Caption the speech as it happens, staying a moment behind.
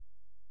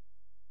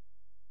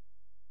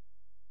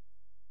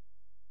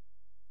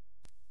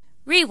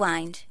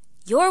Rewind,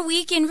 Your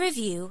Week in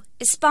Review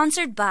is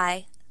sponsored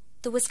by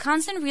the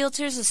Wisconsin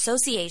Realtors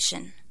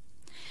Association,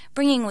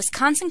 bringing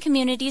Wisconsin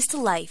communities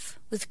to life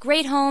with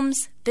great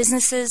homes,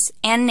 businesses,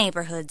 and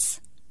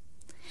neighborhoods.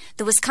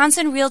 The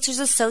Wisconsin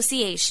Realtors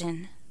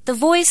Association, the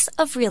voice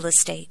of real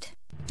estate.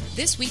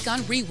 This week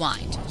on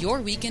Rewind, Your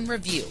Week in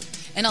Review.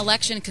 An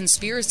election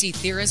conspiracy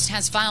theorist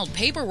has filed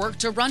paperwork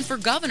to run for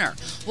governor.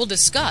 We'll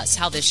discuss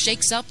how this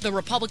shakes up the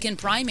Republican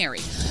primary.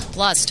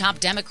 Plus,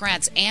 top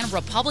Democrats and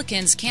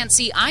Republicans can't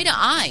see eye to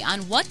eye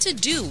on what to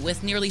do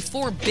with nearly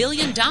 $4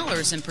 billion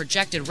in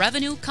projected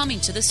revenue coming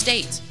to the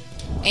state.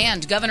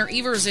 And Governor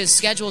Evers is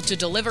scheduled to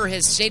deliver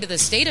his State of the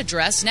State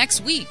address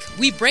next week.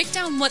 We break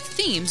down what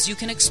themes you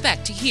can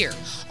expect to hear.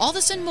 All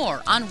this and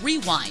more on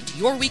Rewind,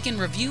 Your Week in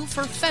Review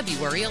for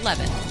February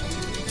 11th.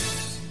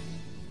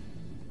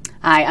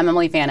 Hi, I'm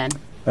Emily Fannin.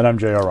 And I'm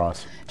J.R.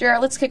 Ross. J.R.,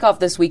 let's kick off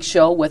this week's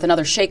show with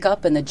another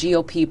shakeup in the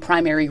GOP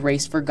primary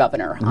race for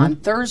governor. On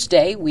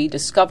Thursday, we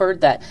discovered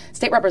that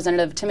State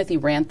Representative Timothy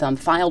Rantham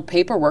filed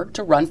paperwork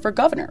to run for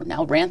governor.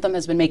 Now, Rantham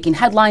has been making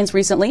headlines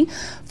recently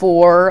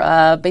for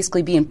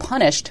basically being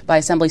punished by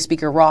Assembly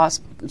Speaker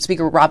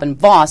Robin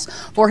Vos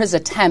for his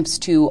attempts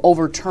to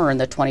overturn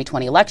the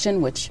 2020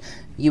 election, which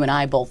you and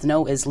I both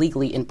know is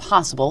legally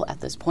impossible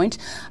at this point.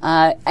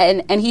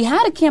 And he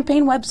had a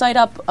campaign website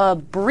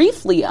up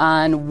briefly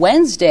on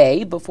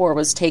Wednesday before it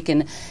was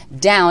taken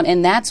down,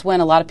 and that's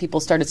when a lot of people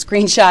started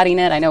screenshotting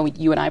it. I know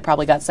you and I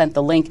probably got sent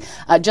the link.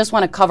 Just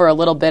want to cover a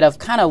little bit of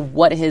kind of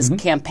what his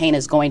campaign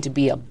is going to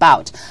be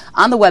about.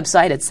 On the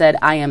website, it said,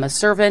 "I am a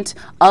servant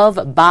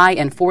of, by,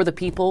 and for the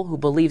people who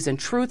believes in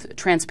truth,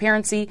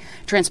 transparency,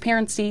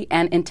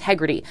 and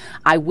integrity.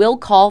 I will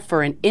call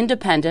for an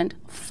independent,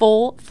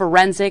 full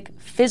forensic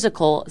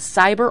physical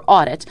cyber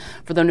audit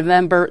for the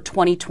November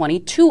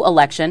 2022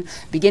 election,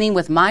 beginning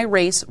with my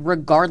race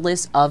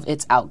regardless of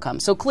its outcome."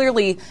 So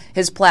clearly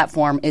his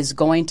platform is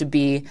going to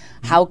be,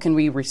 how can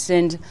we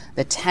rescind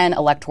the 10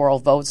 electoral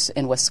votes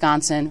in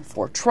Wisconsin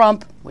for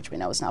Trump, which we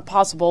know is not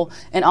possible,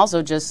 and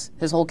also just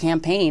his whole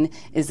campaign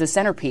is the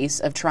centerpiece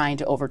of trying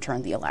to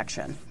overturn the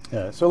election.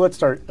 Yeah, so let's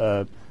start.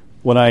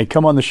 When I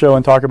come on the show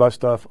and talk about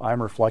stuff,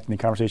 I'm reflecting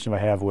the conversation I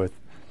have with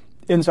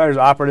insiders,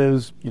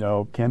 operatives,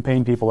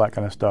 campaign people, that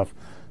kind of stuff.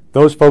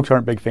 Those folks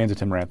aren't big fans of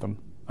Tim Rantham,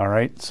 all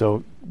right?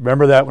 So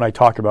remember that when I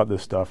talk about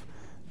this stuff.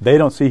 They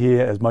don't see he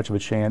has much of a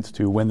chance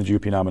to win the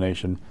GOP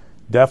nomination,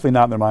 definitely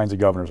not in their minds the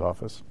governor's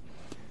office.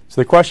 So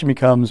the question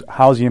becomes,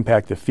 how does he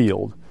impact the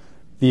field?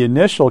 The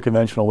initial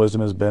conventional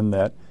wisdom has been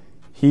that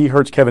he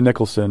hurts Kevin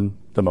Nicholson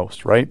the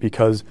most, right?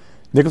 Because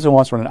Nicholson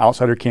wants to run an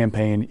outsider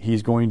campaign.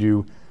 He's going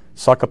to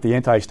suck up the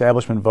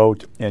anti-establishment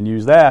vote and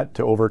use that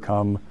to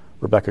overcome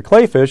Rebecca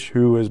Kleefisch,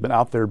 who has been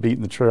out there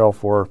beating the trail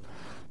for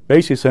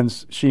basically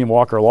since she and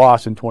Walker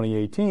lost in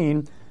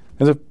 2018,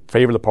 as a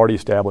favor of the party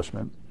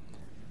establishment.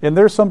 And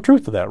there's some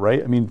truth to that,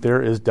 right? I mean,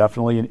 there is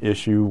definitely an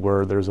issue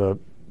where there's a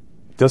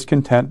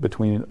discontent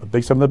between a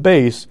big segment of the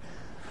base,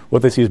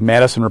 what they see as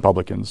Madison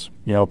Republicans,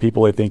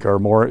 people they think are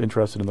more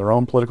interested in their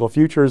own political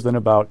futures than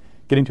about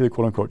getting to the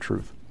quote-unquote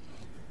truth.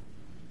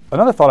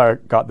 Another thought I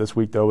got this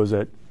week, though, is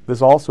that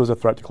this also is a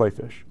threat to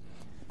Kleefisch.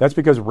 That's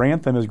because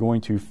Rantham is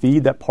going to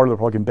feed that part of the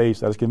Republican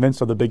base that is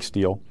convinced of the big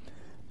steal,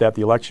 that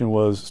the election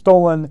was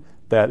stolen,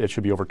 that it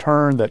should be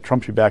overturned, that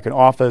Trump should be back in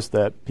office,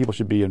 that people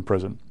should be in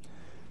prison.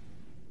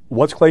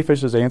 What's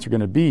Kleefisch's answer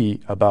going to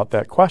be about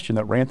that question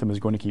that Rantham is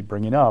going to keep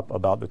bringing up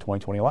about the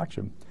 2020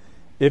 election?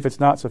 If it's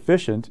not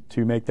sufficient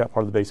to make that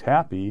part of the base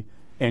happy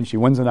and she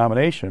wins the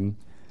nomination,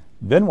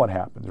 then what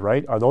happens,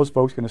 right? Are those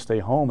folks going to stay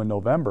home in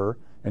November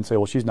and say,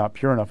 well, she's not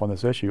pure enough on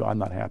this issue, I'm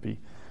not happy?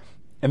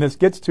 And this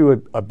gets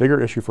to a bigger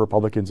issue for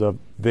Republicans of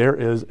there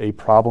is a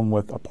problem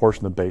with a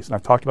portion of the base. And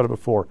I've talked about it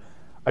before.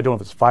 I don't know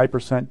if it's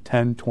 5%,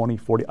 10, 20,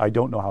 40. I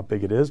don't know how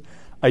big it is.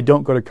 I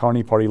don't go to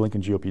Carney Party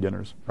Lincoln GOP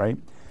dinners, right?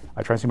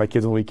 I try to see my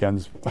kids on the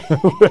weekends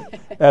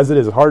as it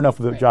is. It's hard enough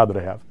with the job that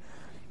I have.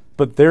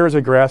 But there is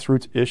a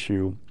grassroots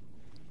issue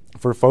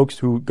for folks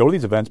who go to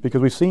these events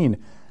because we've seen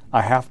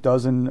a half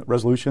dozen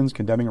resolutions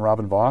condemning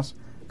Robin Vos,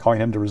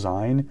 calling him to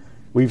resign.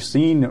 We've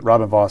seen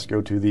Robin Vos go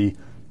to the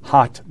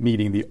hot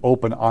meeting, the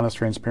open, honest,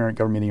 transparent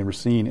government meeting in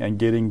Racine and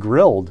getting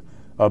grilled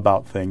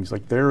about things.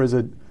 Like there is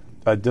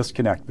a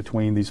disconnect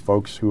between these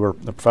folks who are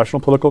the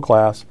professional political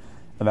class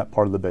and that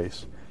part of the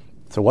base.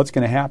 So what's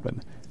going to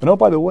happen? And oh,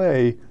 by the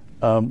way,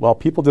 while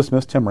people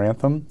dismiss Tim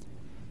Rantham,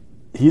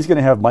 he's going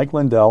to have Mike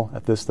Lindell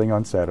at this thing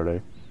on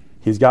Saturday.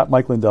 He's got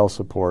Mike Lindell's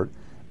support.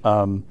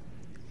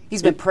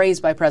 He's been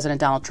praised by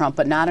President Donald Trump,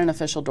 but not an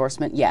official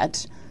endorsement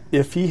yet.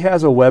 If he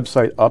has a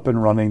website up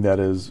and running that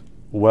is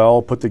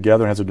well put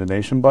together and has a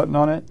donation button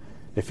on it,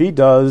 if he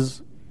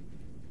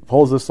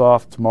pulls this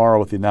off tomorrow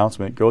with the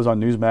announcement, goes on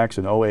Newsmax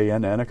and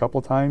OANN a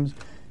couple times,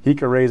 he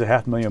could raise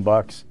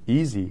 $500,000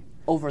 easy.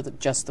 Over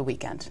just the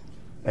weekend.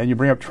 And you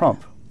bring up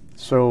Trump.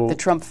 So the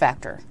Trump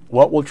factor.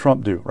 What will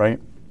Trump do, right?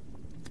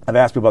 I've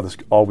asked people about this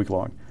all week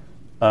long.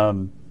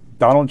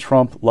 Donald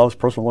Trump loves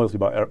personal loyalty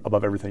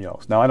above everything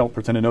else. Now, I don't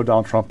pretend to know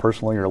Donald Trump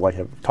personally or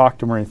have talked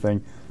to him or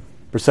anything.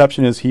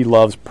 Perception is he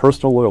loves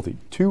personal loyalty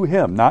to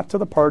him, not to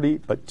the party,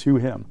 but to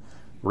him.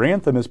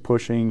 Rantham is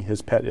pushing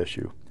his pet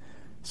issue.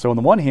 So on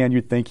the one hand,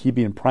 you'd think he'd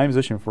be in prime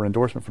position for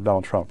endorsement from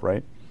Donald Trump,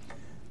 right?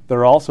 There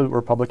are also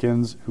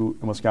Republicans who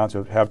in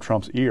Wisconsin have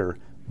Trump's ear.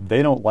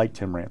 They don't like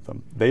Tim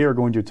Rantham. They are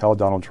going to tell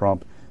Donald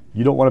Trump,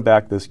 you don't want to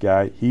back this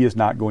guy. He is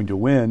not going to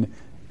win.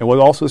 And what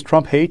also does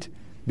Trump hate?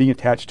 Being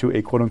attached to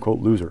a quote-unquote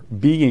loser,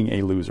 being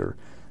a loser.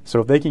 So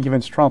if they can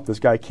convince Trump this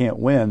guy can't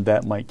win,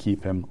 that might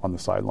keep him on the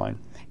sideline.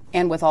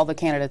 And with all the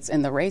candidates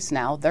in the race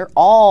now, they're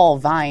all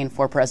vying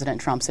for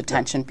President Trump's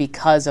attention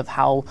because of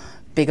how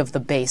big of the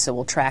base it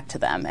will track to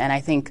them. And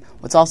I think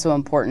what's also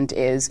important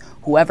is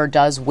whoever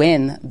does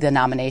win the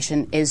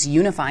nomination is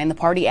unifying the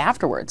party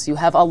afterwards. You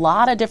have a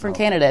lot of different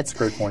candidates.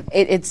 Great point.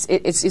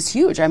 It's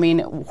huge. I mean,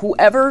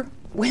 whoever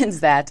wins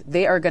that,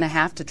 they are going to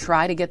have to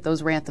try to get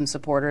those Rantham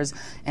supporters,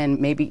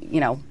 and maybe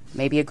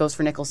it goes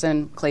for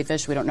Nicholson,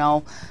 Kleefisch, we don't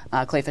know.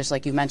 Kleefisch,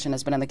 like you mentioned,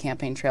 has been on the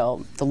campaign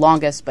trail the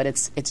longest, but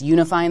it's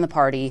unifying the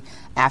party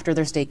after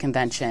their state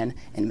convention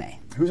in May.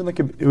 Who's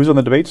on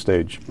the debate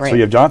stage? Right. So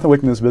you have Jonathan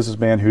Wickman, this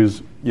businessman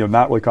who's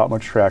not really caught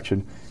much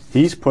traction.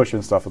 He's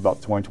pushing stuff about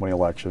the 2020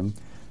 election.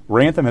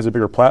 Rantham has a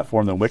bigger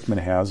platform than Wickman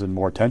has and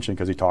more attention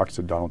because he talks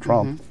to Donald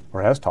Trump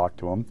or has talked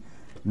to him.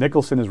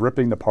 Nicholson is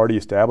ripping the party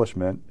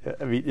establishment.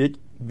 I mean,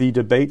 the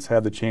debates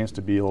have the chance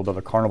to be a little bit of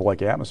a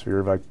carnival-like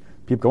atmosphere if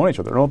people go at each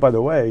other. Oh, by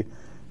the way,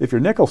 if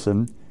you're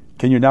Nicholson,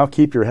 can you now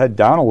keep your head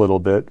down a little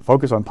bit,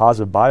 focus on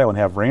positive bio, and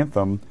have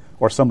Rantham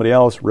or somebody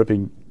else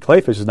ripping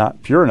Kleefisch is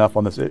not pure enough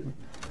on this? There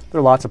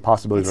are lots of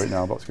possibilities right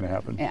now about what's going to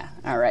happen. Yeah,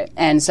 all right.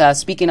 And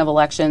speaking of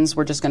elections,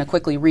 we're just going to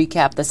quickly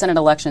recap the Senate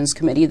Elections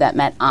Committee that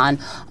met on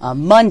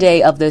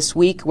Monday of this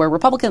week, where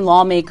Republican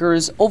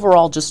lawmakers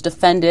overall just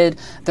defended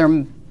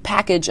their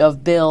package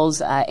of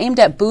bills aimed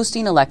at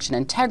boosting election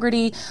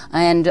integrity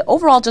and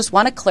overall just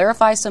want to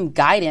clarify some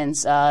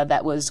guidance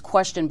that was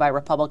questioned by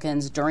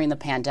Republicans during the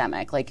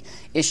pandemic, like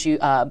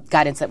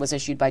guidance that was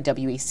issued by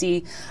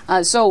WEC.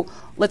 So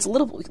let's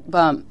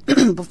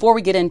before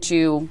we get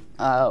into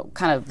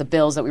kind of the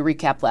bills that we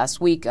recapped last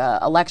week,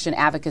 election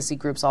advocacy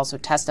groups also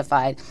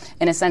testified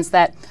in a sense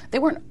that they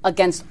weren't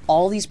against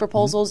all these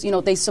proposals.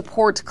 They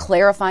support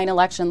clarifying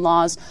election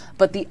laws,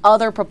 but the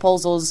other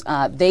proposals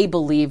they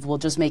believe will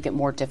just make it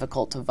more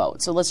difficult to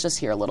vote. So let's just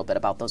hear a little bit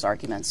about those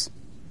arguments.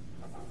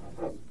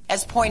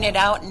 As pointed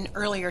out in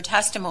earlier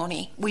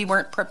testimony, we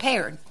weren't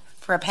prepared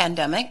for a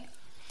pandemic.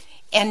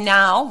 And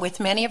now,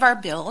 with many of our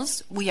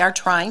bills, we are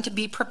trying to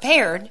be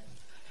prepared.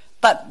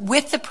 But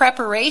with the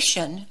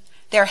preparation,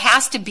 there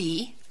has to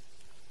be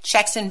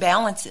checks and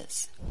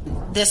balances.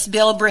 This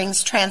bill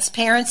brings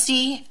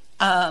transparency,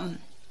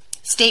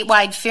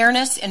 statewide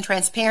fairness and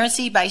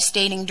transparency by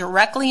stating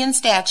directly in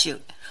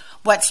statute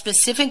what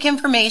specific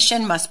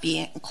information must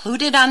be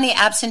included on the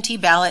absentee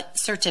ballot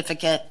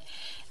certificate.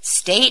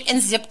 State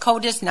and zip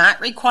code is not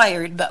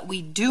required, but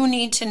we do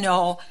need to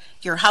know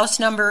your house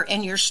number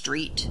and your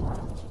street.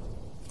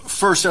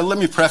 First, let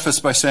me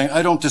preface by saying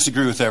I don't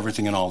disagree with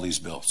everything in all these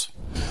bills.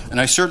 And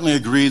I certainly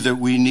agree that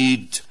we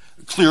need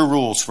clear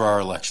rules for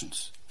our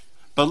elections.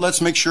 But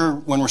let's make sure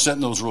when we're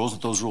setting those rules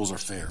that those rules are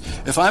fair.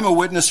 If I'm a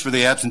witness for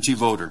the absentee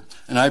voter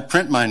and I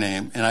print my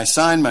name and I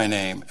sign my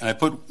name and I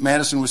put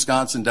Madison,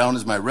 Wisconsin down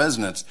as my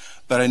residence,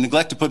 but I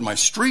neglect to put my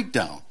street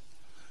down,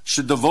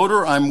 should the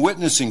voter I'm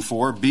witnessing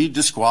for be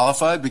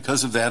disqualified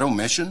because of that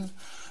omission?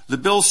 The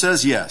bill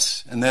says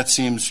yes, and that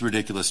seems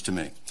ridiculous to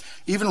me.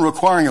 Even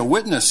requiring a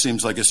witness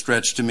seems like a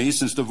stretch to me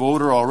since the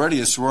voter already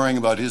is swearing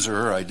about his or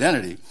her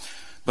identity.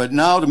 But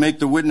now to make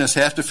the witness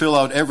have to fill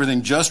out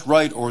everything just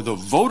right or the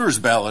voter's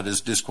ballot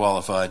is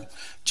disqualified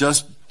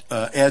just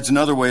adds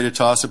another way to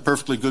toss a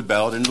perfectly good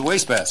ballot into the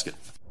wastebasket.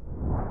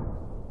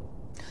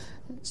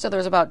 So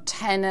there's about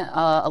 10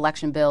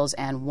 election bills,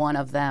 and one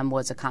of them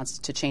was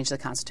to change the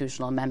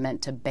constitutional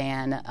amendment to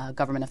ban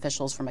government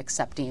officials from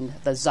accepting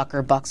the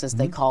Zucker bucks, as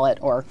they call it,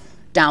 or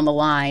down the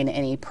line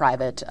any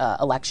private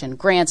election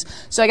grants.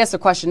 So I guess the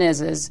question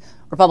is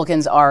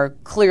Republicans are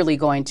clearly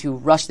going to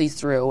rush these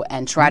through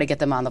and try to get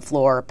them on the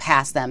floor,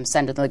 pass them,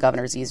 send it to the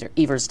governor's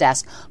Evers'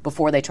 desk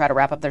before they try to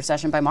wrap up their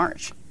session by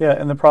March. Yeah,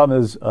 and the problem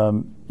is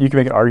you can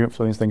make an argument for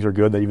some of these things are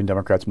good, that even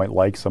Democrats might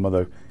like some of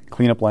the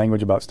cleanup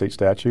language about state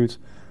statutes.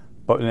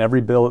 But in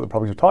every bill that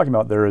Republicans are talking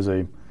about, there is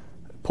a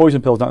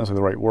poison pill is not necessarily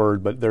the right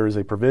word, but there is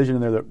a provision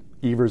in there that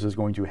Evers is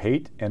going to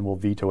hate and will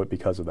veto it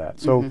because of that.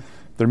 So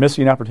they're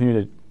missing an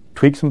opportunity to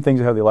tweak some things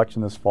ahead of the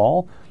election this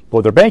fall. But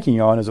what they're banking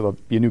on is it'll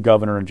be a new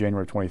governor in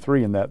January of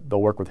 23, and that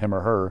they'll work with him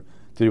or her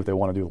to do what they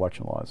want to do with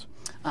election laws.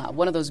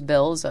 One of those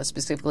bills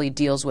specifically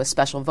deals with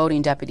special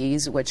voting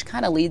deputies, which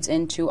kind of leads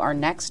into our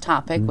next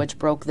topic, which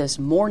broke this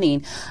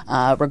morning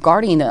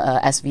regarding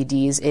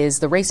SVDs, is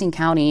the Racine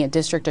County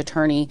District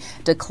Attorney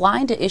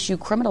declined to issue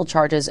criminal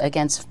charges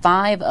against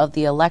 5 of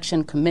the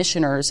election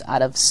commissioners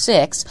out of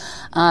 6.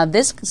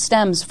 This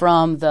stems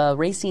from the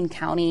Racine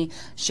County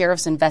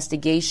Sheriff's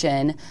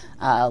investigation.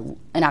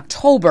 In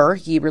October,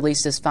 he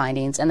released his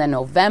findings, and then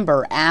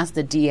November asked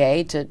the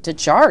DA to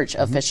charge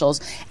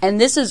officials.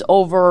 And this is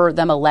over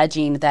them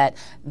alleging that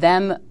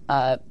them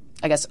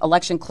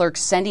election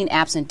clerks sending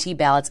absentee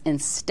ballots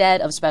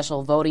instead of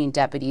special voting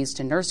deputies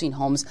to nursing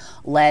homes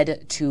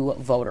led to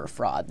voter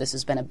fraud. This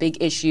has been a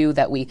big issue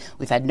that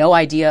we've had no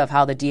idea of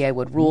how the DA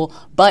would rule,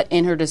 but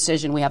in her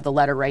decision, we have the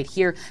letter right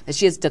here that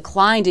she has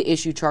declined to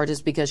issue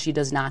charges because she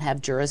does not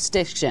have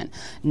jurisdiction.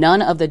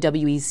 None of the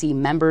WEC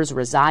members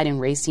reside in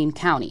Racine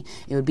County.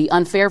 It would be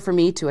unfair for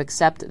me to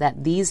accept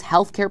that these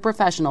healthcare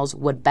professionals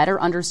would better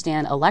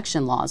understand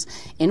election laws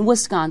in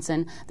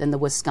Wisconsin than the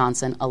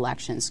Wisconsin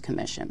Elections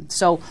Commission.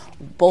 So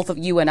both of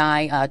you and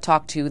I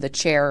talked to the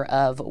chair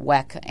of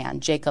WEC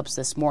and Jacobs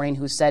this morning,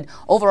 who said,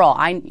 overall,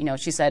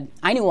 she said,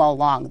 I knew all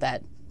along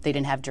that they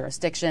didn't have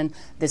jurisdiction.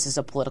 This is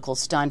a political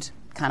stunt.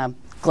 Kind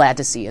of glad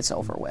to see it's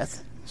over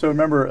with. So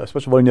remember,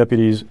 special voting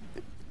deputies,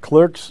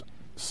 clerks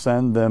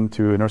send them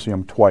to a nursing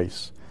home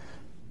twice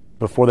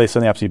before they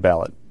send the absentee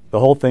ballot. The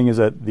whole thing is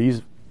that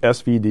these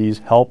SVDs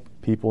help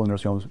people in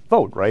nursing homes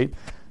vote, right?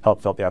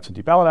 Help fill out the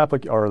absentee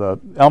ballot or the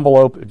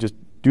envelope, just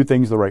do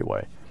things the right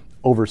way,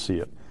 oversee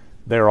it.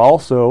 They're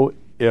also,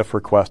 if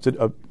requested,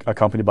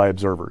 accompanied by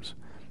observers.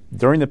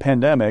 During the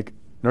pandemic,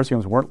 nursing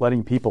homes weren't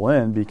letting people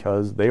in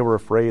because they were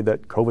afraid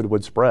that COVID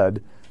would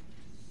spread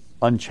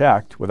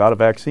unchecked without a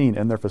vaccine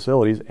in their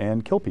facilities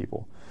and kill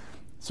people.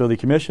 So the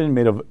commission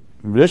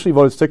initially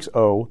voted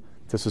 6-0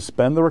 to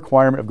suspend the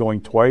requirement of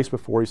going twice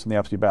before you send the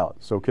absentee ballot.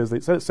 So because they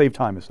said it saved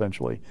time,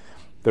 essentially.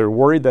 They're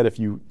worried that if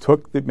you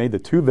made the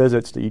 2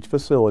 visits to each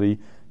facility,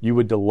 you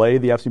would delay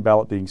the absentee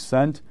ballot being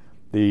sent.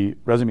 The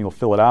resident will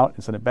fill it out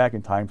and send it back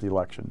in time for the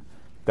election.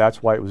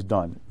 That's why it was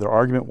done. Their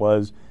argument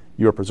was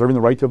you are preserving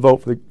the right to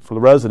vote for the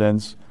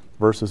residents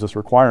versus this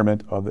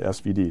requirement of the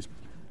SVDs.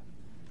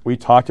 We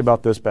talked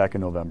about this back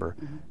in November.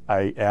 Mm-hmm.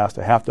 I asked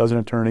a half dozen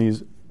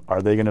attorneys,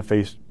 are they going to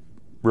face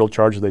real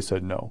charges? They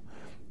said no.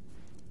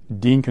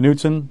 Dean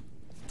Knutson,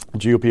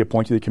 GOP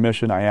appointee to the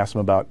commission, I asked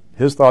him about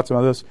his thoughts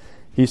on this.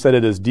 He said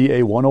it is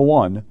DA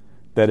 101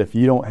 that if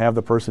you don't have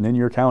the person in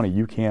your county,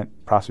 you can't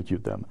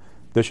prosecute them.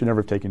 This should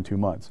never have taken 2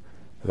 months.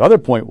 The other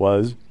point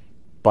was,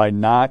 by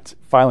not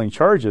filing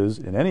charges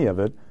in any of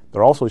it,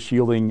 they're also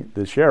shielding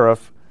the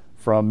sheriff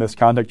from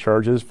misconduct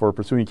charges for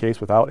pursuing a case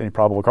without any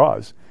probable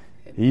cause.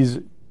 He's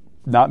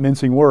not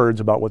mincing words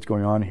about what's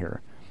going on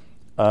here.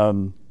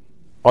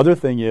 Other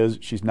thing is,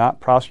 she's not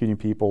prosecuting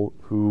people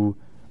who,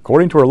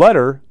 according to her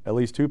letter, at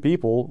least 2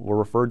 people were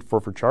referred for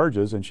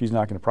charges, and she's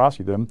not going to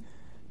prosecute them.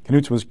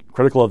 Knutson was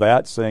critical of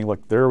that, saying,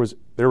 look, there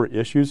were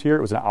issues here.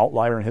 It was an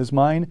outlier in his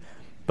mind,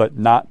 but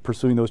not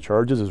pursuing those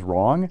charges is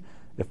wrong.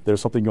 If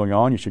there's something going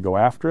on, you should go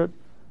after it.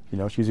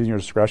 She's using her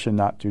discretion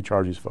not to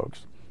charge these folks.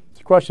 So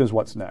the question is,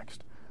 what's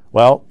next?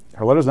 Well,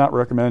 her letter does not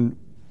recommend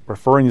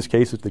referring these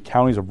cases to the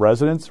counties of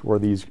residence where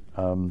these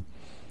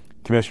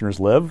commissioners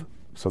live.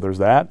 So there's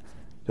that.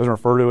 It doesn't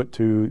refer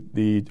to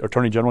the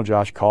Attorney General,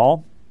 Josh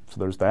Kaul. So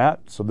there's that.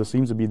 So this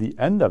seems to be the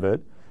end of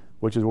it,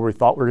 which is where we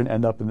thought we were going to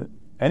end up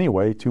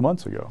anyway 2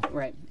 months ago.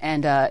 Right.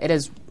 And it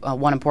is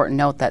one important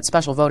note that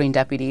special voting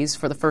deputies,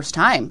 for the first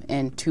time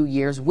in 2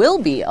 years, will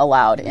be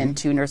allowed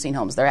into nursing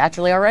homes. They're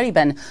actually already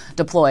been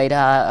deployed,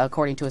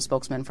 according to a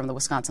spokesman from the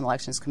Wisconsin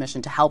Elections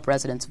Commission, to help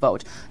residents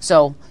vote.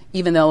 So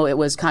even though it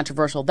was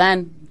controversial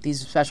then,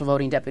 these special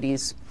voting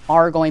deputies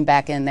are going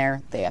back in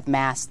there. They have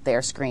masks,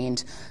 they're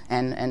screened,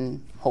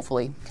 and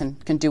hopefully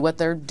can do what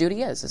their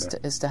duty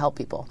is to help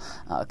people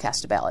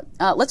cast a ballot.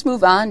 Let's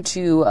move on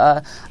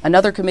to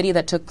another committee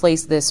that took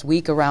place this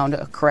week around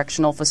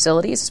correctional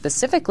facilities,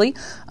 specifically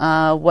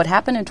what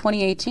happened in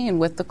 2018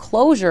 with the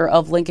closure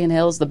of Lincoln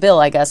Hills, the bill,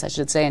 I guess I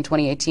should say, in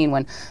 2018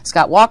 when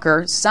Scott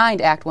Walker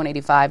signed Act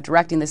 185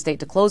 directing the state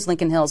to close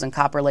Lincoln Hills and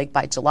Copper Lake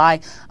by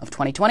July of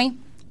 2020.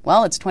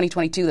 Well, it's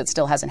 2022 that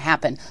still hasn't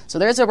happened. So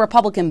there's a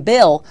Republican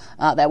bill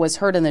that was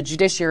heard in the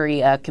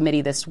Judiciary Committee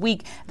this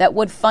week that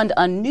would fund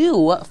a new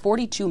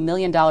 $42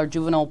 million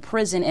juvenile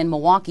prison in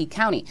Milwaukee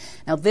County.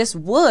 Now, this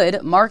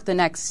would mark the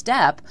next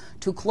step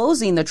to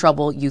closing the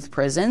troubled youth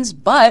prisons,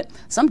 but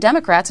some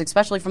Democrats,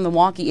 especially from the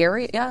Milwaukee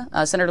area,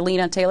 Senator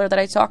Lena Taylor that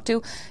I talked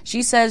to,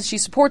 she says she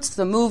supports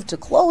the move to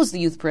close the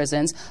youth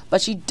prisons,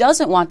 but she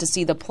doesn't want to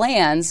see the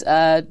plans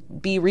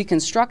be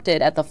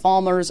reconstructed at the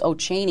Falmers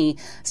O'Chaney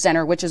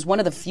Center, which is one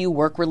of the few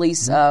work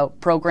release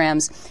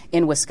programs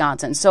in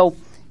Wisconsin. So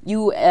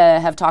you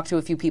have talked to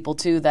a few people,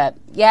 too, that,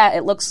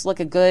 it looks like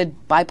a good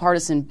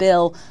bipartisan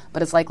bill,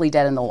 but it's likely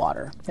dead in the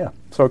water. Yeah.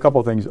 So a couple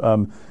of things.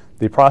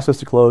 The process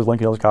to close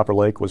Lincoln Hills Copper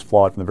Lake was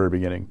flawed from the very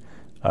beginning.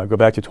 Go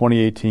back to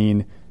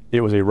 2018.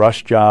 It was a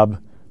rush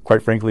job,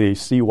 quite frankly, a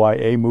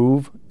CYA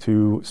move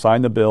to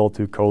sign the bill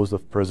to close the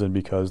prison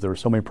because there were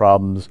so many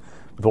problems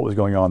with what was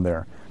going on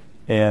there.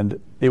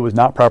 And it was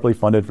not properly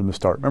funded from the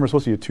start. Remember, it's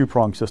supposed to be a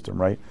two-pronged system,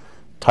 right?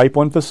 Type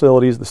 1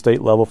 facilities at the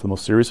state level for the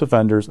most serious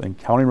offenders and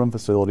county room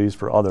facilities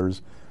for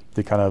others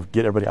to kind of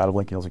get everybody out of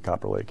Lincoln Hills and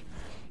Copper Lake.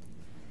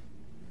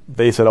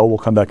 They said, we'll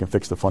come back and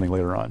fix the funding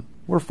later on.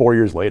 We're 4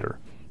 years later,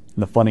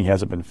 and the funding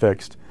hasn't been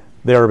fixed.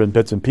 There have been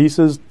bits and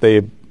pieces.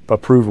 They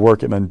approved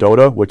work at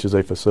Mendota, which is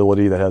a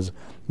facility that has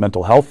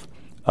mental health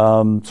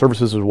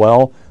services as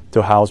well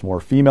to house more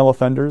female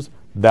offenders.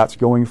 That's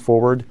going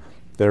forward.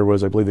 There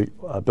was, I believe,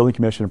 the Building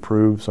Commission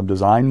approved some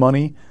design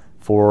money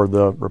for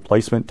the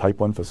replacement Type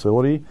 1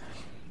 facility.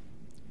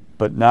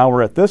 But now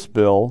we're at this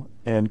bill,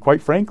 and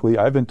quite frankly,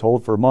 I've been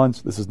told for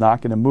months this is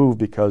not going to move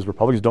because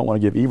Republicans don't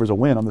want to give Evers a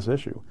win on this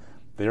issue.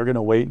 They are going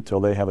to wait until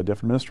they have a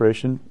different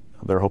administration.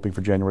 They're hoping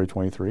for January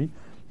 23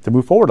 to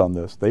move forward on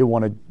this. They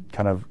want to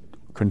kind of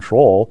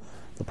control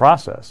the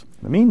process.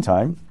 In the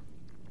meantime,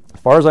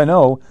 as far as I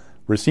know,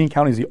 Racine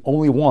County is the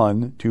only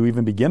one to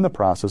even begin the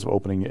process of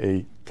opening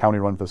a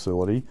county-run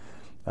facility.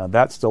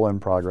 That's still in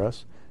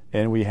progress.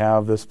 And we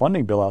have this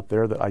funding bill out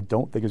there that I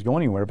don't think is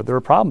going anywhere, but there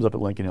are problems up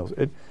at Lincoln Hills.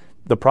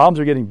 The problems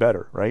are getting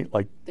better, right?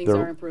 Like things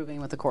are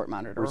improving with the court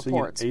monitor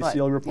reports.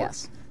 ACL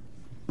reports. Yes.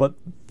 But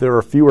there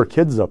are fewer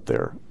kids up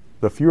there.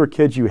 The fewer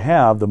kids you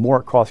have, the more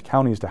it costs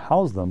counties to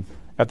house them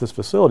at this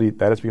facility.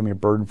 That is becoming a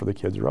burden for the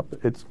kids who are up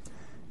there.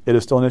 It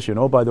is still an issue. And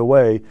oh, by the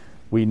way,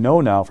 we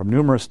know now from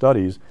numerous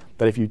studies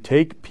that if you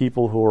take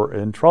people who are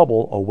in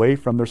trouble away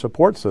from their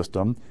support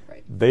system,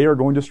 they are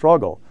going to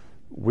struggle.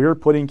 We're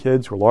putting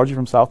kids who are largely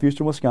from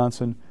southeastern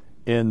Wisconsin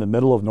in the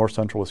middle of north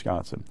central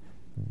Wisconsin.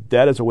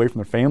 That is away from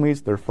their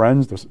families, their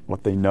friends,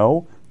 what they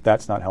know.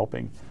 That's not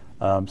helping.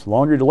 So the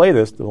longer you delay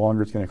this, the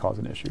longer it's going to cause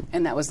an issue.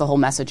 And that was the whole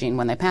messaging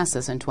when they passed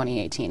this in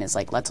 2018 is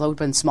like, let's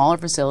open smaller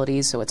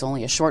facilities so it's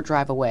only a short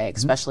drive away,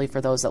 especially for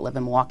those that live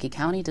in Milwaukee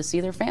County, to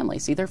see their family,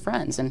 see their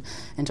friends, and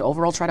to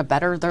overall try to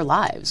better their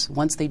lives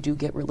once they do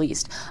get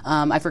released.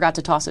 I forgot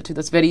to toss it to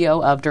this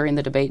video of during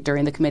the debate,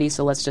 during the committee,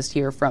 so let's just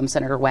hear from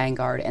Senator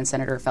Wangard and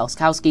Senator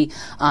Felskowski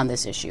on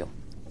this issue.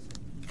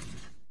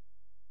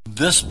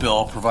 This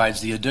bill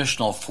provides the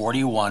additional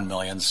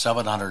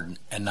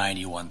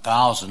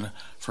 $41,791,000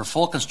 for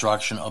full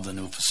construction of the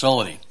new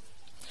facility.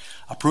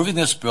 Approving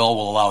this bill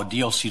will allow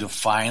DOC to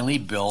finally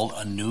build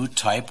a new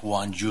Type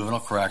 1 juvenile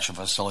correction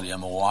facility in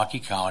Milwaukee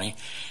County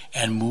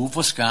and move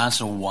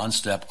Wisconsin one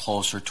step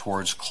closer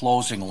towards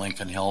closing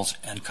Lincoln Hills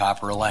and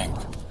Copper Lake.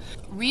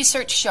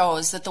 Research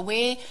shows that the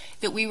way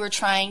that we were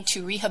trying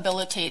to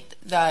rehabilitate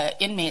the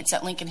inmates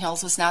at Lincoln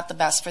Hills was not the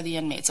best for the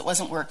inmates. It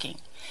wasn't working.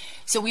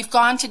 So we've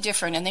gone to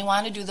different, and they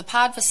want to do the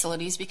pod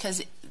facilities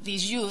because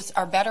these youth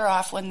are better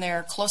off when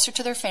they're closer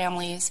to their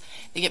families.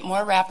 They get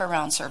more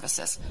wraparound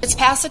services. It's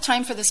past the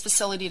time for this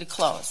facility to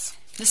close.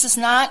 This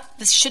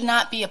should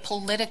not be a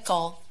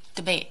political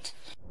debate.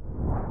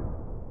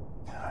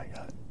 I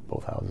got it.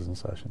 Both houses in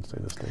session, say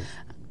this date.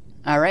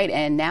 All right,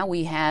 and now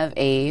we have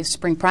a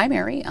spring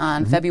primary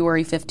on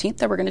February 15th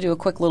that we're going to do a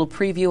quick little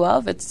preview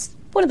of. It's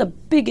one of the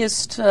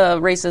biggest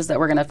races that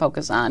we're going to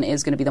focus on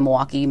is going to be the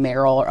Milwaukee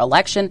mayoral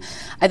election.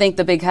 I think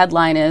the big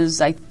headline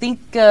is,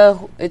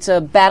 it's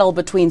a battle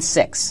between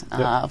six. Yep.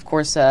 Of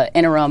course,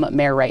 interim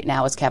mayor right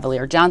now is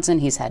Cavalier Johnson.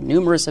 He's had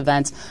numerous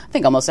events, I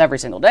think almost every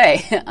single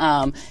day,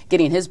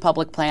 getting his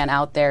public plan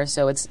out there.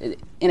 So it's,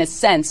 in a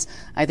sense,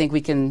 I think we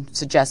can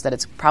suggest that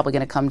it's probably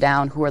going to come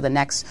down who are the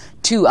next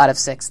 2 out of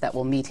 6 that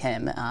will meet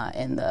him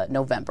in the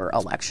November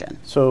election.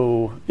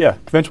 So, yeah,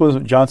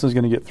 conventionalism, Johnson's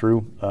going to get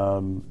through.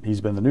 He's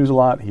been in the news a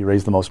lot. He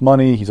raised the most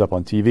money. He's up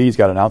on TV. He's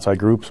got an outside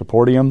group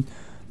supporting him.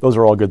 Those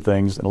are all good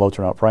things in a low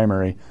turnout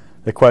primary.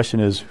 The question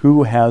is,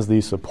 who has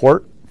the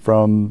support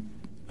from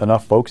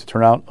enough folks to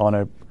turn out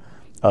on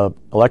a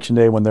election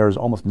day when there's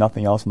almost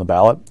nothing else on the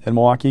ballot in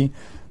Milwaukee?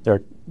 There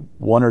are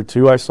 1 or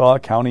 2 I saw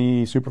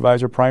county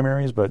supervisor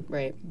primaries, but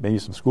maybe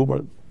some school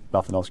board,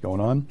 nothing else going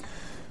on.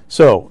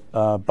 So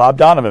Bob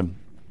Donovan,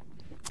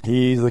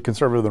 he's the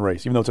conservative in the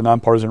race, even though it's a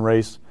nonpartisan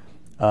race.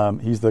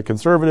 He's the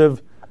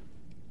conservative.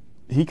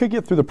 He could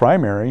get through the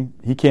primary.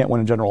 He can't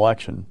win a general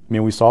election. I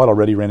mean, we saw it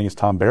already. Ran against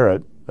Tom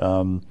Barrett.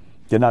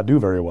 Did not do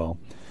very well.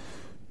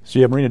 So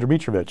you have Marina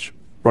Dimitrovic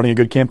running a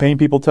good campaign,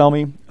 people tell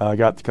me.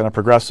 Got kind of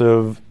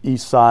progressive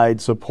East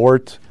Side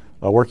support,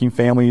 working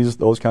families,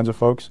 those kinds of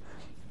folks.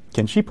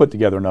 Can she put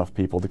together enough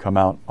people to come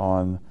out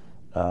on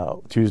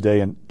Tuesday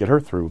and get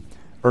her through?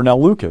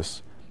 Ernell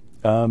Lucas,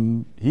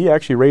 he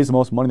actually raised the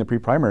most money in the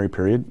pre-primary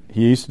period.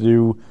 He used to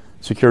do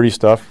security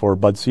stuff for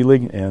Bud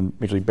Selig and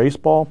Major League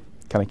Baseball,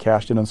 kind of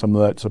cashed in on some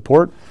of that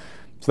support.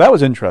 So that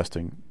was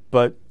interesting.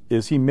 But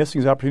is he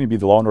missing his opportunity to be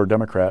the law and order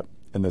Democrat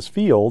in this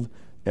field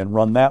and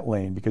run that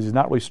lane? Because he's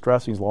not really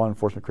stressing his law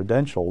enforcement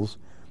credentials,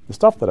 the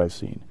stuff that I've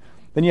seen.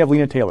 Then you have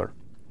Lena Taylor.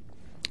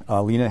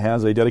 Lena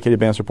has a dedicated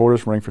band of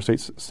supporters running for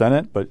state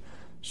senate, but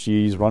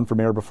she's run for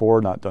mayor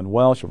before, not done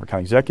well. She's run for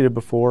county executive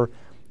before.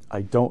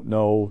 I don't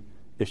know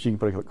if she can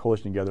put a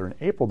coalition together in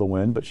April to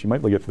win, but she might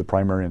be able to get through the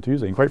primary on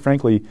Tuesday. And quite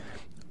frankly,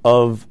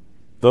 of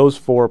those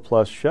 4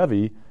 plus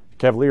Chevy,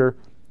 Cavalier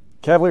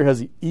has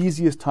the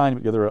easiest time to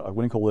put together a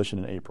winning coalition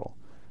in April.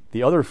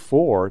 The other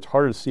 4, it's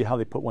harder to see how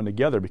they put one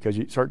together because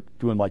you start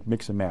doing like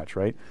mix and match,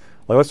 right?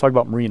 Like let's talk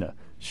about Marina.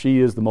 She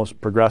is the most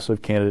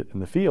progressive candidate in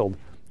the field.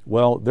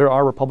 Well, there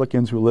are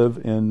Republicans who live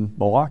in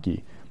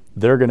Milwaukee.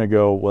 They're going to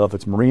go, well, if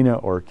it's Marina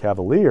or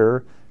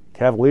Cavalier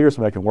is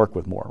somebody I can work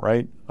with more,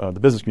 right? The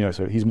business community,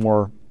 so he's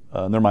more,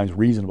 in their minds,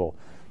 reasonable.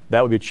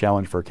 That would be a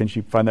challenge for her. Can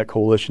she find that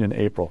coalition in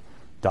April?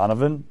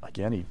 Donovan,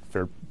 again, he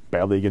fared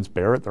badly against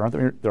Barrett.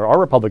 There are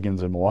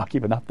Republicans in Milwaukee,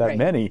 but not that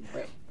many.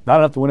 Right. Not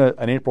enough to win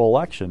an April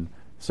election.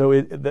 So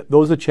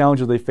those are the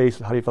challenges they face.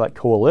 How do you find that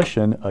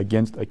coalition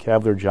against a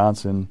Cavalier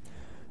Johnson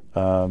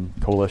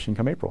coalition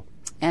come April.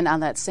 And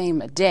on that same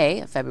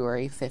day,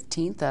 February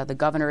 15th, the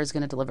governor is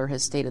going to deliver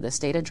his State of the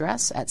State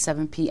address at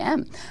 7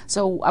 p.m.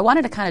 So I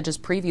wanted to kind of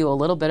just preview a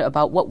little bit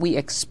about what we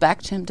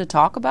expect him to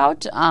talk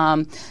about.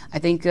 I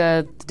think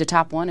the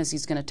top one is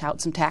he's going to tout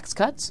some tax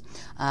cuts,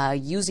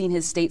 using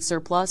his state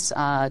surplus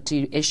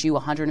to issue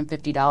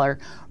 $150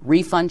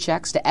 refund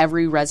checks to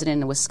every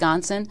resident in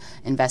Wisconsin,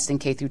 invest in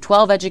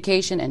K-12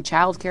 education and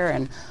childcare,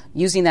 and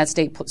using that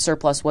state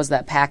surplus was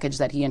that package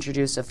that he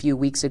introduced a few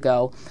weeks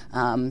ago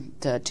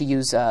to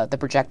use the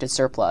projected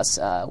surplus,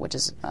 which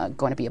is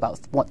going to be about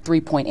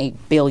 $3.8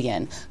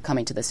 billion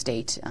coming to the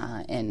state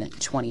in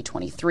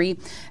 2023.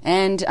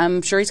 And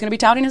I'm sure he's going to be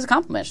touting his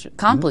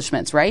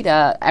accomplishments, right?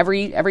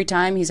 Every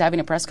time he's having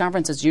a press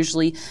conference, it's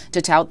usually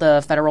to tout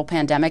the federal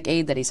pandemic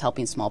aid that he's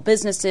helping small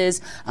businesses,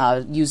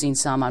 using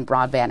some on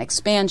broadband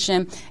expansion.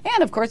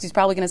 And, of course, he's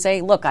probably going to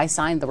say, look, I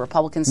signed the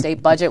Republican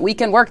state budget. We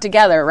can work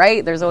together,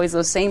 right? There's always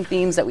those same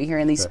themes that we hear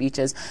in these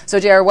speeches. So,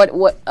 JR,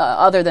 what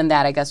other than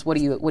that, I guess, what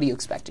do you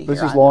expect to hear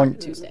on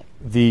Tuesday?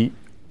 The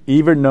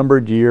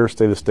even-numbered year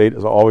State of the State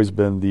has always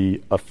been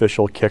the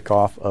official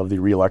kickoff of the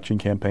re-election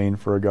campaign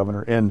for a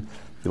governor in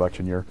the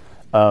election year.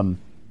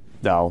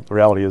 Now, the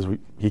reality is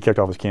he kicked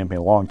off his campaign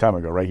a long time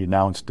ago, right? He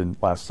announced in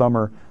last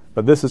summer.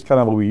 But this is kind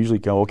of what we usually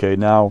go, okay,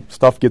 now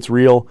stuff gets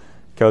real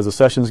because the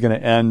session is going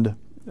to end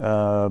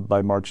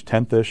by March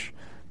 10th-ish.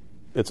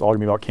 It's all going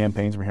to be about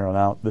campaigns from here on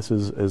out. This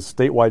is a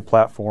statewide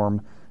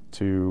platform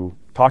to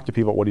talk to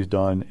people about what he's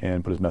done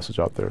and put his message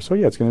out there. So,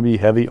 yeah, it's going to be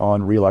heavy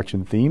on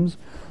re-election themes.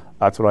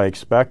 That's what I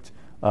expect.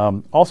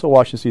 Also,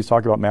 Washington State's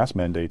talking about mask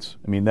mandates.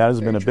 I mean, that has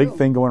been a big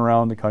thing going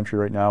around the country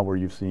right now where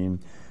you've seen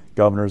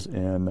governors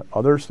in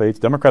other states,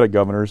 Democratic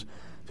governors,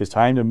 it's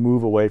time to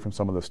move away from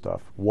some of this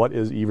stuff. What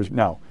is Evers?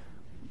 Now,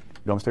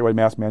 we have a statewide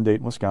mask mandate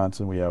in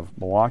Wisconsin. We have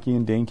Milwaukee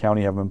and Dane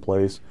County have them in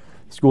place.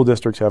 School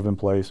districts have them in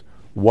place.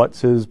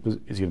 Is he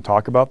going to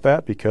talk about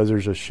that? Because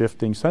there's a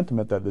shifting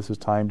sentiment that this is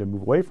time to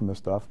move away from this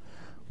stuff.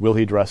 Will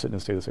he address it in a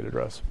State of the State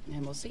address?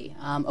 And we'll see.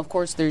 Of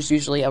course, there's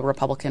usually a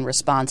Republican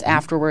response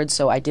afterwards,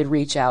 so I did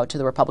reach out to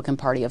the Republican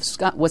Party of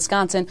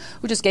Wisconsin,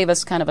 who just gave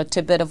us kind of a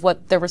tidbit of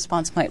what their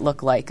response might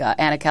look like.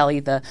 Anna Kelly,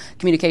 the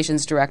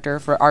communications director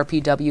for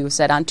RPW,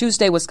 said on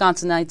Tuesday,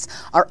 Wisconsinites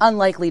are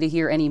unlikely to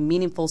hear any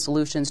meaningful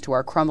solutions to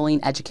our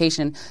crumbling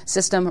education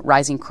system,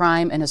 rising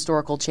crime, and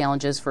historical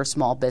challenges for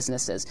small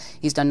businesses.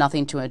 He's done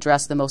nothing to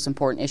address the most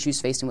important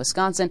issues facing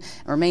Wisconsin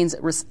and remains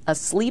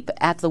asleep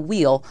at the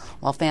wheel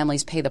while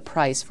families pay the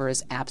price for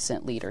his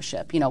absent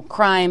leadership. You know,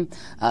 crime,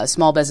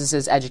 small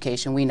businesses,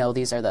 education, we know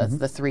these are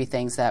the three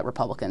things that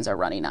Republicans are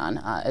running on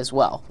as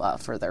well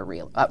for their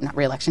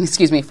re-election,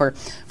 for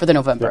the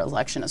November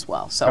election as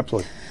well. So,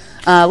 absolutely.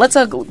 Let's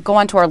go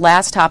on to our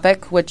last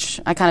topic, which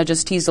I kind of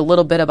just teased a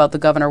little bit about. The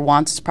governor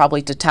wants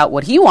probably to tout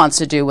what he wants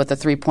to do with the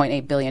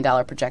 $3.8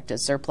 billion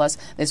projected surplus.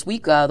 This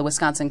week, the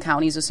Wisconsin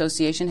Counties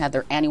Association had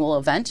their annual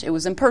event. It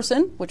was in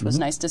person, which was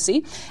nice to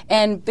see.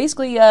 And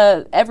basically,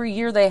 every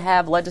year they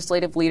have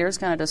legislative leaders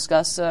kind of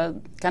discuss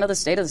kind of the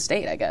state of the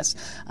state, I guess.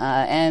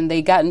 And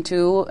they got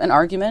into an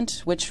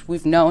argument, which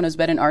we've known has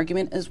been an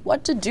argument, is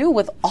what to do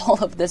with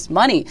all of this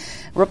money.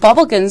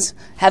 Republicans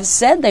have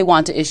said they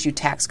want to issue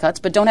tax cuts,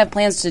 but don't have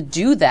plans to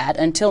do that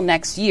until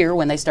next year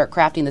when they start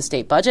crafting the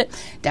state budget.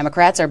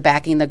 Democrats are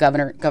backing the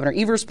Governor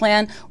Evers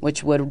plan,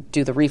 which would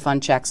do the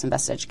refund checks,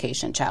 invest in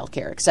education, child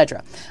care,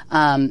 etc.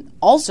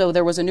 Also,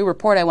 there was a new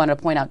report I wanted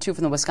to point out, too,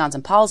 from the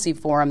Wisconsin Policy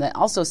Forum that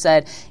also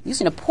said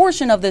using a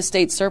portion of this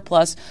state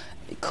surplus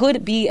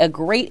could be a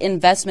great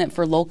investment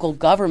for local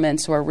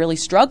governments who are really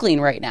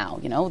struggling right now.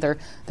 You know, they're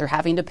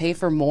having to pay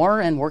for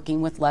more and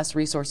working with less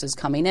resources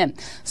coming in.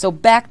 So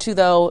back to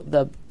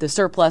the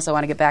surplus, I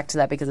want to get back to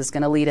that because it's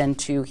going to lead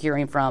into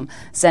hearing from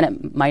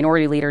Senate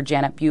Minority Leader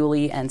Janet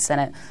Bewley and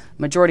Senate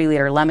Majority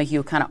Leader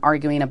LeMahieu kind of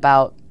arguing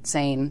about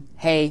saying,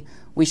 hey,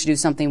 we should do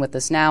something with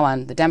this now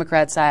on the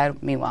Democrat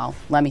side. Meanwhile,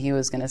 LeMahieu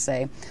is going to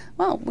say,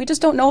 well, we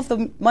just don't know if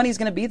the money's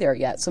going to be there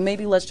yet, so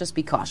maybe let's just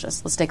be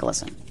cautious. Let's take a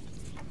listen.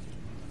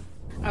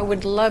 I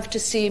would love to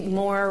see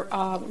more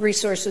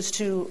resources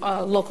to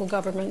local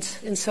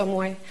governments in some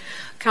way.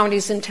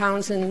 Counties and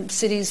towns and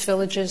cities,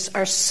 villages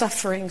are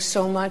suffering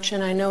so much,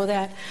 and I know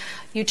that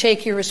you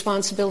take your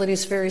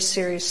responsibilities very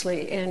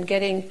seriously, and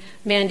getting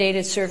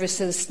mandated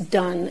services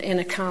done and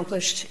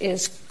accomplished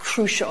is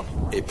crucial.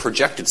 A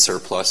projected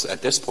surplus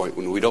at this point,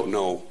 when we don't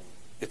know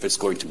if it's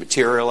going to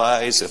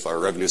materialize, if our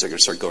revenues are going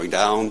to start going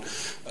down,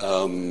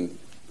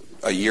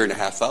 a year and a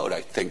half out,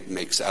 I think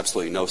makes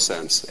absolutely no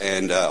sense.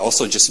 And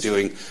also just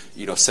doing,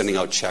 sending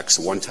out checks,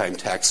 one-time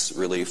tax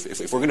relief.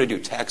 If we're going to do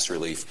tax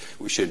relief,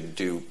 we should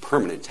do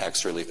permanent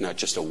tax relief, not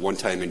just a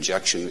one-time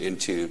injection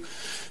into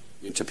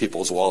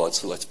people's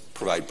wallets. So let's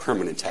provide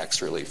permanent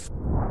tax relief.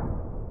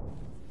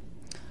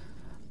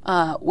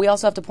 We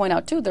also have to point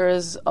out, too, there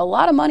is a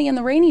lot of money in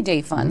the rainy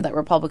day fund that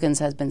Republicans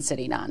has been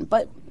sitting on.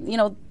 But,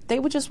 they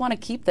would just want to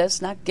keep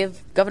this, not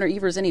give Governor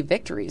Evers any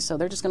victories. So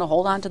they're just going to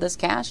hold on to this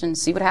cash and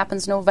see what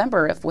happens in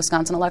November if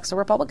Wisconsin elects a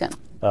Republican.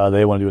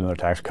 They want to do another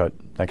tax cut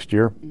next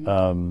year.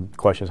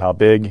 Question is how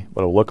big,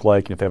 what it'll look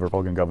like, and if they have a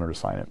Republican governor to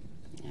sign it.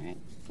 All right.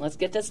 Let's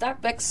get to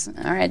stock picks.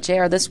 All right,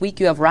 JR, this week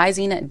you have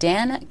rising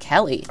Dan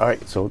Kelly. All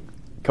right, so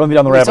coming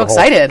down the rabbit hole.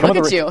 So excited. Look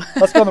at you.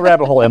 Let's go on the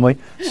rabbit hole, Emily.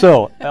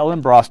 So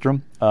Ellen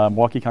Brostrom,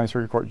 Milwaukee County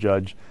Circuit Court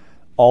Judge,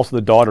 also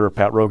the daughter of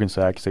Pat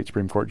Roggensack, State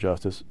Supreme Court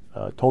Justice,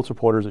 told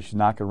supporters that she's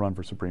not going to run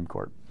for Supreme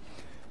Court.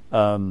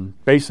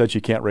 Basically said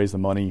she can't raise the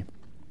money,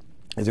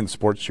 isn't the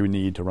support she would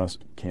need to run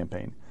a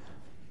campaign.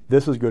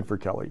 This is good for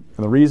Kelly.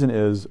 And the reason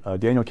is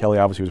Daniel Kelly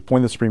obviously was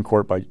appointed to the Supreme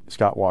Court by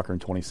Scott Walker in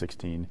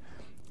 2016.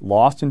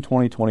 Lost in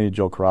 2020 to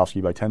Joe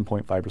Karofsky by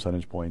 10.5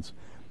 percentage points.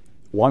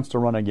 Wants to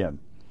run again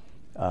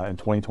in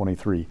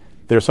 2023.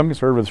 There are some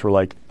conservatives who are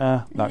like,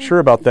 not sure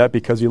about that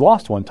because he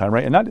lost one time,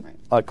 right? And not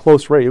a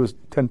close rate. It was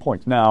 10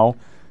 points. Now,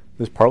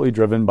 this is partly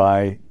driven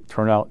by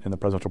turnout in the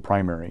presidential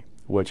primary,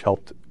 which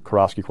helped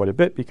Karofsky quite a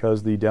bit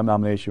because the Dem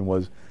nomination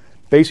was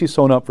basically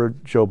sewn up for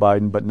Joe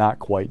Biden, but not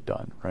quite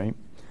done, right?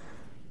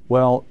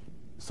 Well,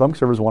 some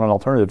conservatives want an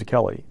alternative to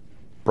Kelly.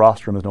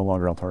 Brostrom is no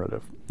longer an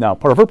alternative. Now,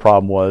 part of her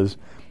problem was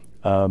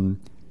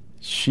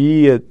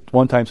she at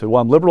one time said,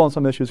 well, I'm liberal on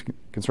some issues,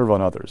 conservative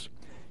on others.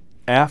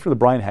 After the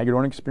Brian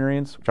Hagedorn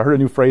experience, which I heard a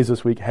new phrase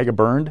this week,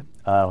 Hageburned,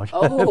 which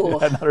I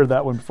hadn't heard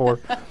that one before.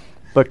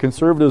 But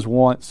conservatives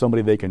want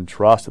somebody they can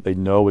trust that they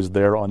know is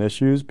there on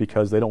issues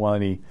because they don't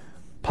want any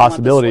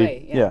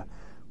possibility. Yeah.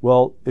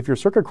 Well, if you're a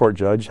circuit court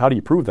judge, how do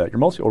you prove that? You're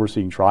mostly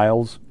overseeing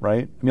trials,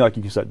 right? I mean, like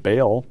you can set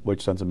bail,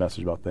 which sends a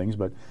message about things,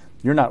 but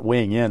you're not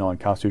weighing in on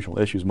constitutional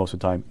issues most of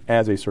the time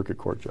as a circuit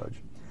court judge.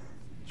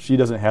 She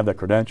doesn't have that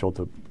credential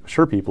to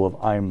assure people of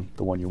I'm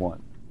the one you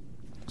want.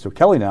 So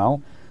Kelly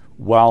now,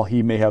 while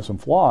he may have some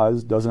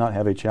flaws, does not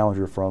have a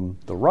challenger from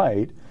the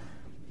right.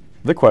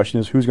 The question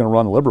is who's going to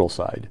run the liberal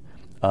side?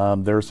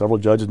 There are several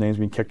judges' names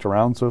being kicked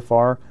around so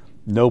far.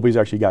 Nobody's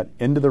actually got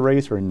into the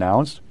race or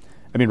announced.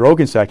 I mean,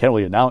 Roggensack can't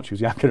really announce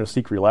she's not going to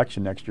seek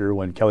re-election next year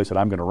when Kelly said,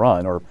 I'm going to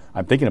run, or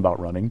I'm thinking about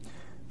running.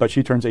 But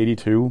she turns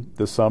 82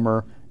 this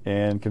summer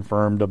and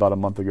confirmed about a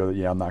month ago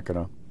that, I'm not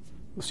going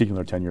to seek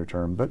another 10-year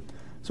term. But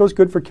so it's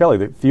good for Kelly.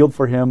 The field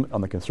for him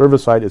on the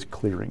conservative side is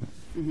clearing.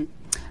 Mm-hmm.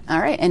 All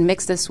right, and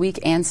mixed this week,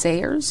 Ann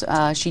Sayers.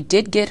 She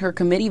did get her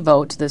committee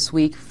vote this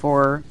week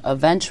for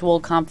eventual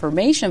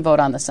confirmation vote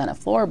on the Senate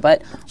floor,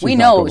 but we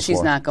know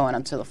she's not going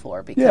onto the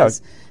floor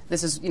because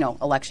this is,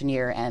 election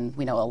year, and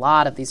we know a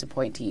lot of these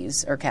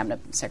appointees or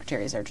cabinet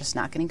secretaries are just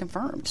not getting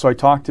confirmed. So I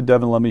talked to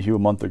Devin Lemahue a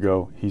month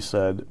ago. He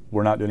said,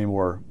 we're not doing any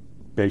more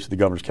basically the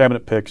governor's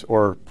cabinet picks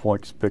or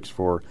picks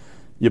for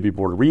UB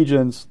Board of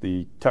Regents,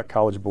 the Tech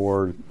College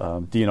Board,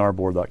 DNR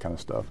Board, that kind of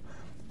stuff.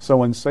 So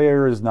when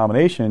Sayers'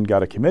 nomination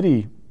got a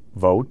committee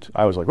vote,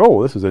 I was like,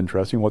 oh, this is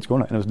interesting. What's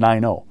going on? And it was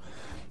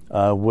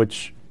 9-0,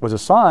 which was a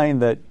sign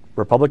that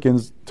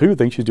Republicans, too,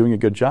 think she's doing a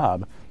good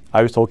job.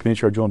 I was told Committee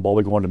Chair Joan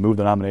Bolduc wanted to move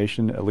the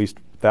nomination at least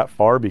that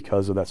far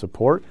because of that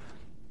support,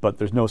 but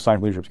there's no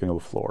sign leadership's going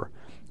to the floor.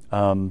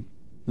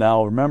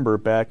 Now, remember,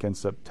 back in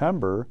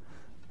September,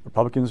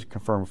 Republicans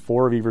confirmed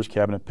 4 of Evers'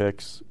 cabinet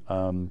picks,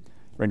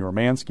 Randy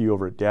Romansky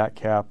over at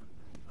DATCAP,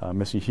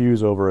 Missy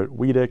Hughes over at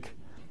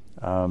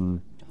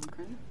WEDC,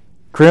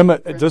 Krim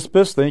at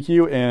DISPUS, thank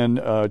you,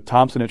 and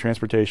Thompson at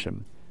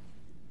Transportation.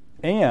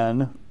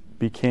 Ann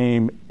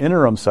became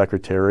interim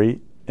secretary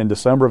in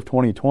December of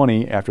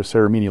 2020 after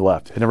Sarah Meany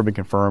left. Had never been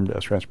confirmed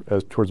as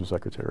tourism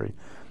secretary.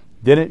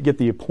 Didn't get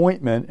the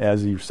appointment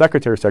as the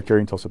secretary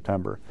until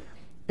September.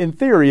 In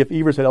theory, if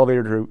Evers had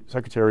elevated her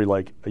secretary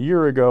like a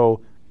year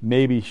ago,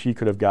 maybe she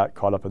could have got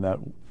caught up in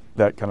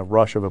that kind of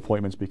rush of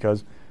appointments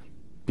because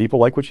people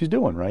like what she's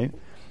doing, right?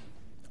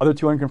 Other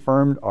 2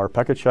 unconfirmed are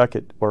Pekacek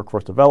at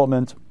Workforce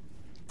Development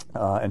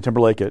and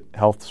Timberlake at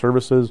Health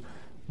Services.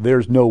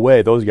 There's no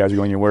way those guys are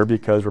going anywhere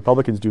because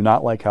Republicans do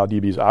not like how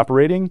DB is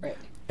operating. Right.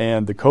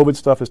 And the COVID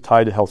stuff is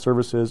tied to health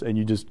services, and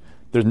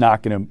there's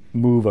not going to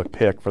move a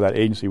pick for that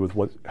agency with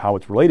how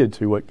it's related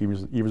to what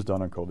Evers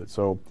done on COVID.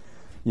 So,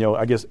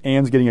 I guess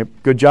Ann's getting a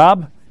good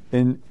job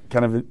in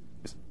kind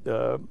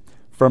of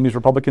from these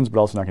Republicans, but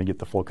also not going to get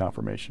the full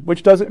confirmation.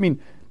 Which doesn't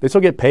they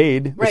still get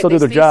paid. They still do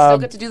their job.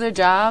 They still get to do their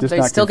job.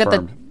 They still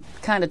confirmed. Get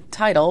the kind of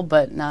title,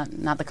 but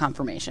not the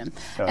confirmation.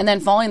 And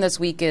then following this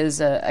week is,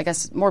 I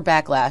guess, more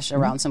backlash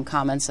around some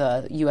comments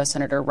U.S.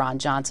 Senator Ron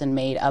Johnson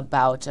made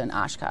about an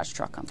Oshkosh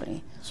truck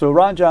company. So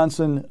Ron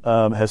Johnson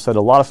has said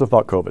a lot of stuff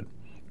about COVID.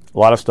 A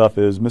lot of stuff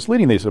is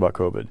misleading they said about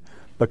COVID.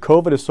 But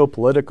COVID is so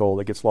political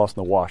that it gets lost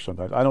in the wash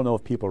sometimes. I don't know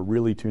if people are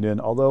really tuned in,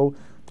 although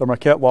the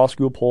Marquette Law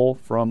School poll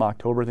from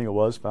October, I think it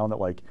was, found that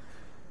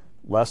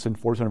less than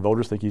 4% of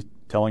voters think he's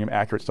telling them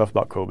accurate stuff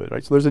about COVID,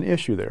 right? So there's an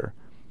issue there.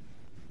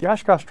 The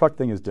Oshkosh truck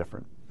thing is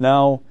different.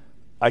 Now,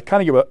 I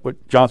kind of get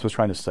what Johnson was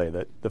trying to say,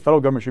 that the federal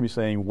government should be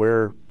saying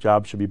where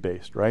jobs should be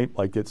based, right?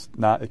 It's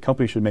not, a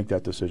company should make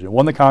that decision.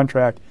 Won the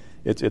contract,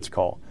 it's its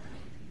call.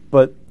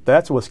 But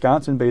that's a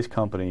Wisconsin-based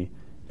company,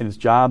 and it's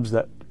jobs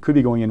that could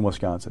be going in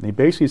Wisconsin. He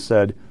basically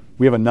said,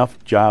 we have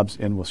enough jobs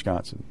in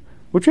Wisconsin,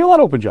 which we have a lot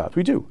of open jobs.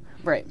 We do.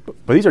 Right.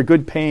 But these are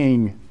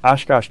good-paying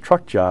Oshkosh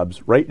truck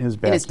jobs right in his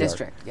backyard. In his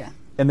district, yeah.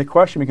 And the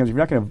question becomes, if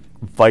you're not going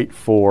to fight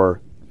for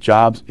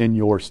jobs in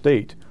your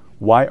state,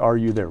 why are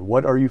you there?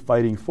 What are you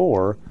fighting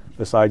for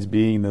besides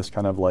being this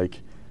kind of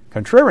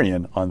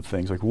contrarian on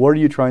things. Like, what are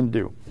you trying to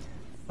do?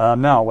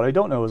 Now, what I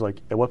don't know is, like,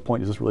 at what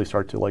point does this really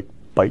start to, like,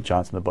 bite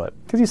Johnson in the butt?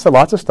 Because he said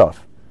lots of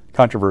stuff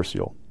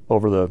controversial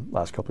over the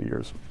last couple of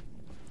years.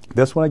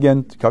 This one,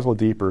 again, cuts a little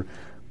deeper.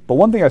 But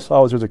one thing I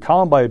saw was there's a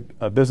column by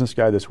a business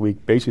guy this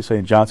week basically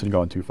saying Johnson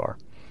going too far,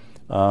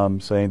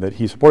 saying that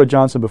he supported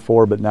Johnson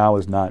before but now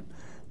is not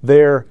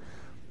there.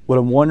 What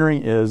I'm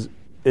wondering is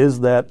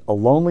that a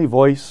lonely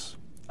voice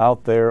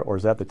out there, or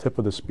is that the tip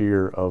of the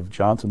spear of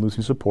Johnson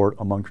losing support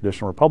among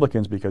traditional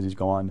Republicans because he's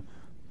gone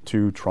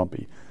too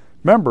Trumpy?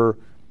 Remember,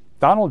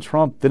 Donald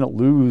Trump didn't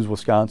lose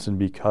Wisconsin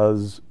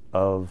because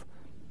of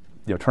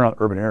turnout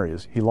in urban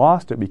areas. He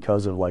lost it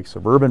because of like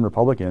suburban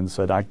Republicans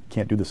said, I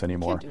can't do this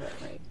anymore. Can't do it,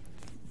 right.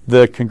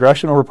 The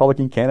congressional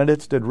Republican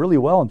candidates did really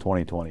well in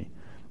 2020.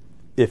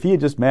 If Trump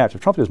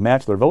just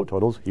matched their vote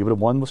totals, he would have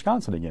won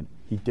Wisconsin again.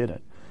 He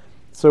didn't.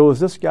 So is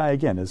this guy,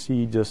 again, is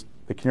he just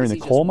the canary in the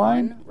coal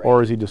mine,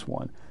 or is he just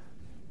won?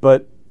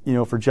 But,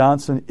 for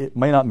Johnson, it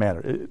may not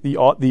matter.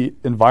 The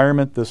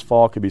environment this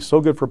fall could be so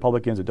good for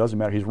Republicans, it doesn't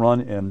matter. He's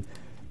run in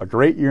a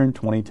great year in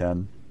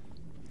 2010,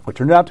 what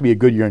turned out to be a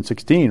good year in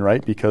 2016,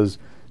 right? Because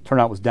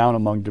turnout was down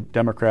among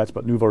Democrats,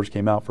 but new voters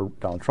came out for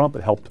Donald Trump.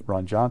 It helped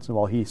Ron Johnson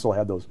while he still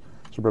had those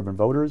suburban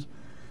voters.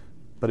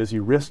 But is he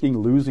risking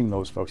losing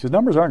those folks? His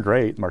numbers aren't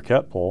great,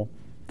 Marquette poll.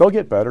 They'll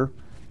get better.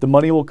 The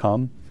money will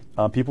come.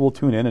 People will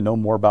tune in and know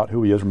more about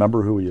who he is,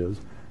 remember who he is.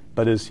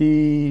 But is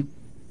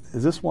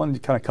this one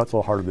kind of cuts a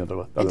little harder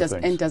than other things?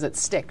 And does it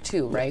stick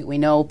too, right? We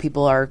know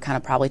people are kind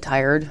of probably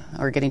tired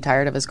or getting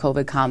tired of his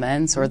COVID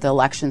comments or the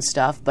election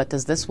stuff, but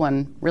does this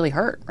one really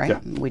hurt, right?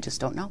 Yeah. We just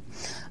don't know.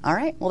 All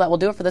right, well, that will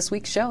do it for this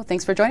week's show.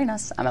 Thanks for joining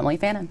us. I'm Emily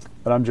Fannin.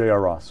 And I'm J.R.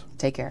 Ross.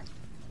 Take care.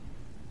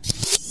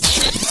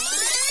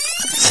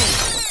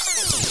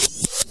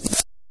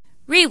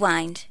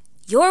 Rewind.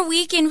 Your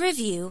Week in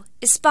Review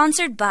is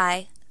sponsored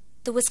by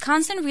the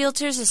Wisconsin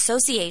Realtors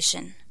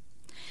Association,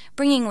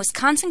 bringing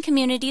Wisconsin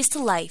communities to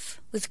life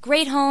with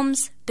great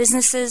homes,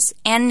 businesses,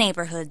 and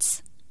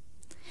neighborhoods.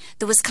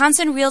 The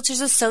Wisconsin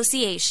Realtors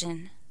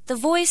Association, the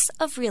voice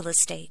of real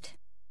estate.